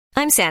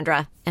I'm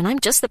Sandra, and I'm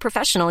just the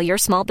professional your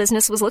small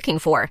business was looking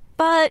for.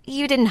 But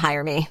you didn't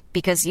hire me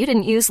because you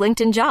didn't use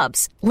LinkedIn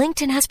Jobs.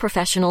 LinkedIn has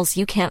professionals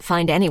you can't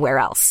find anywhere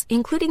else,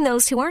 including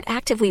those who aren't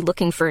actively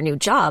looking for a new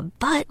job,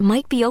 but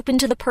might be open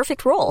to the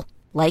perfect role,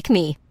 like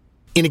me.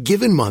 In a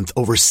given month,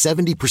 over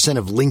 70%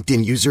 of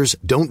LinkedIn users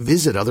don't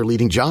visit other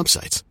leading job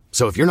sites.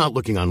 So if you're not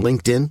looking on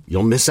LinkedIn,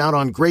 you'll miss out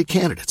on great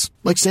candidates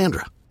like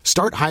Sandra.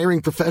 Start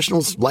hiring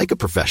professionals like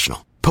a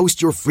professional.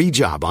 Post your free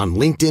job on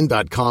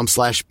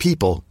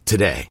linkedin.com/people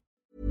today.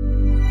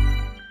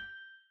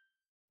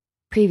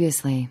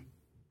 Previously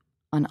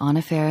on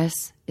Anna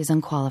Faris is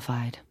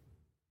Unqualified.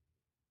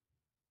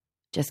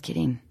 Just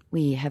kidding.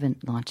 We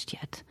haven't launched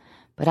yet.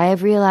 But I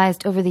have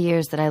realized over the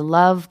years that I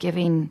love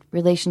giving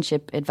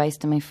relationship advice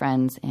to my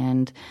friends,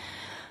 and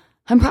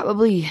I'm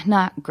probably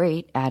not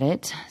great at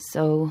it.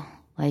 So,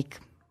 like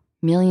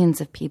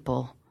millions of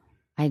people,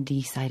 I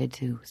decided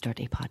to start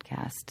a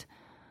podcast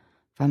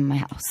from my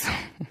house.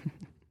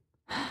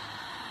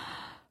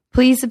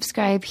 Please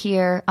subscribe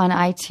here on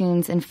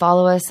iTunes and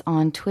follow us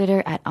on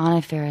Twitter at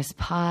Anna Faris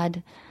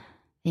Pod.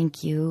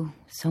 Thank you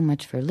so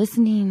much for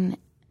listening,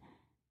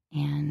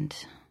 and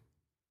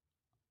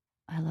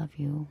I love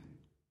you.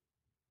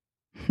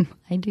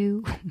 I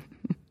do.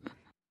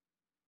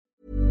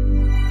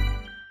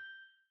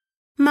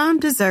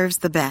 Mom deserves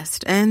the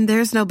best, and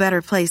there's no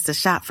better place to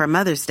shop for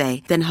Mother's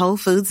Day than Whole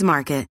Foods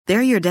Market.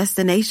 They're your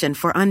destination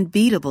for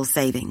unbeatable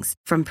savings,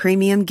 from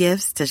premium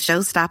gifts to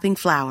show-stopping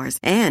flowers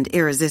and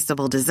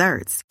irresistible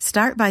desserts.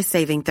 Start by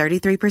saving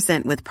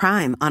 33% with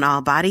Prime on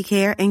all body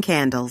care and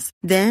candles.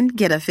 Then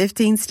get a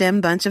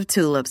 15-stem bunch of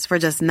tulips for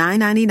just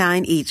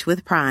 $9.99 each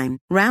with Prime.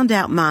 Round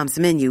out Mom's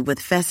menu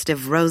with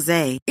festive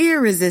rosé,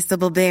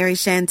 irresistible berry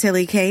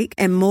chantilly cake,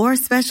 and more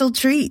special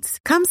treats.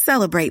 Come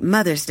celebrate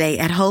Mother's Day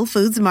at Whole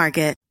Foods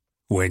Market.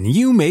 When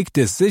you make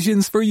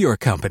decisions for your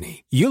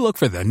company, you look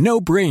for the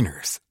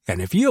no-brainers.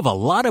 And if you have a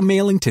lot of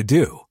mailing to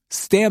do,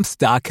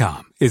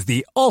 Stamps.com is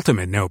the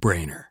ultimate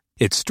no-brainer.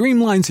 It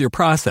streamlines your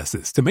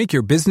processes to make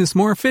your business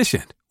more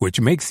efficient, which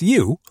makes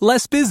you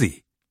less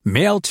busy.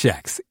 Mail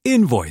checks,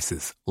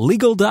 invoices,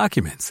 legal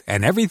documents,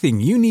 and everything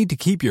you need to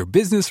keep your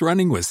business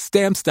running with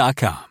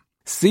Stamps.com.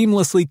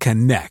 Seamlessly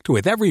connect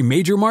with every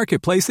major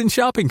marketplace and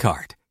shopping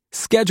cart.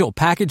 Schedule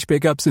package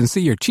pickups and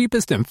see your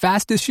cheapest and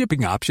fastest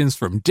shipping options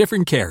from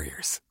different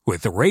carriers,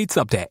 with rates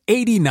up to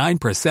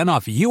 89%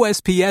 off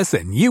USPS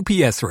and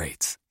UPS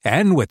rates.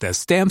 And with the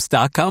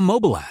Stamps.com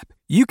mobile app,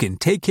 you can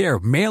take care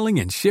of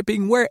mailing and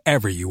shipping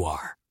wherever you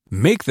are.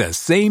 Make the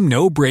same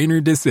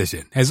no-brainer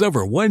decision as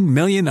over 1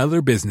 million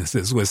other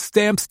businesses with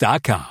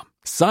Stamps.com.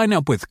 Sign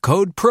up with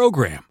code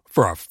PROGRAM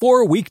for a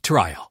 4-week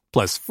trial,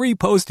 plus free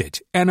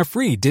postage and a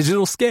free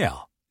digital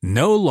scale.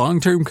 No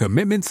long-term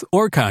commitments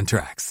or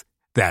contracts.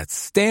 That's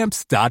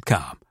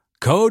Stamps.com.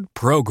 Code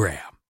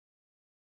PROGRAM.